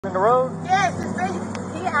in the road? Yes,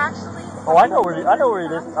 he actually. Oh, I know where it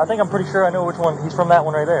is. I think I'm pretty sure I know which one. He's from that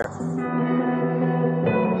one right there.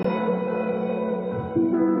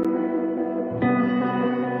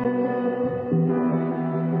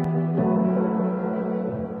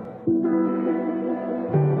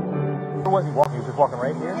 Where was he walking? He was just walking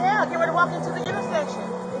right here? Yeah, get ready to walk into the intersection.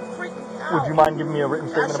 It's freaking me out. Would you mind giving me a written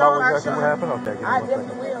statement about what exactly happened? Okay, give me I one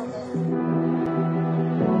definitely second. will.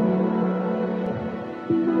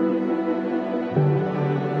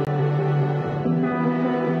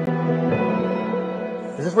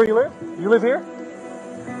 Is this where you live? You live here?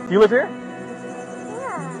 Do you live here?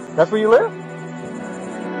 Yeah. That's where you live?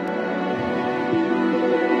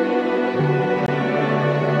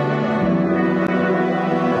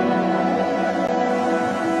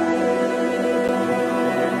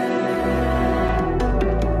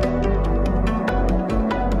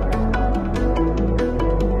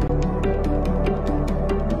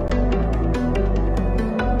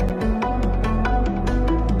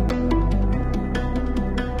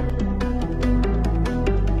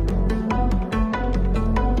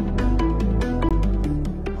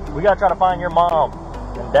 We gotta try to find your mom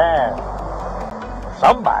and dad or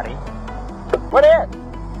somebody. Where they at?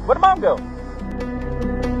 Where'd mom go?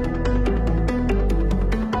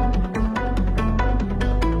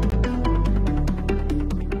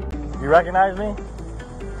 You recognize me?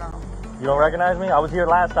 No. You don't recognize me? I was here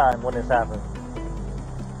last time when this happened.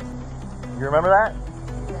 You remember that?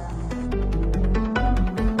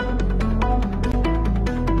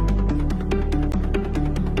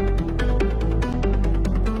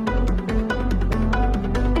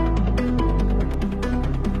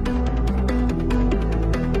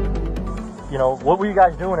 You know, what were you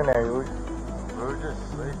guys doing in there? We were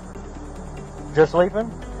just sleeping. Just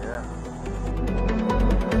sleeping? Yeah.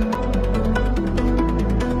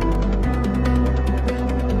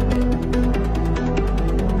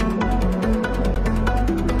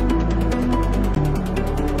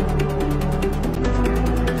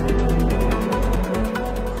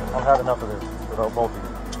 I've had enough of this with both of you.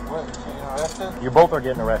 What? You getting arrested? You both are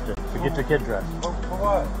getting arrested. So get your kid dressed. For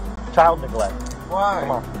what? Child neglect. Why?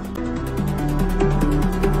 Come on.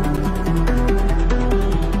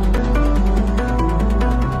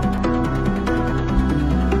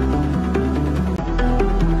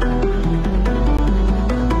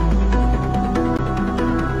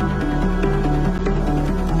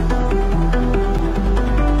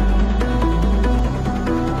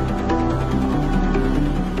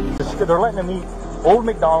 They're letting him eat old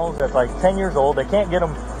McDonald's that's like 10 years old. They can't get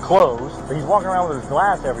him closed. But he's walking around with his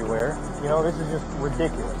glass everywhere. You know, this is just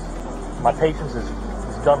ridiculous. My patience is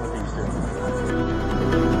done with these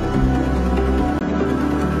two.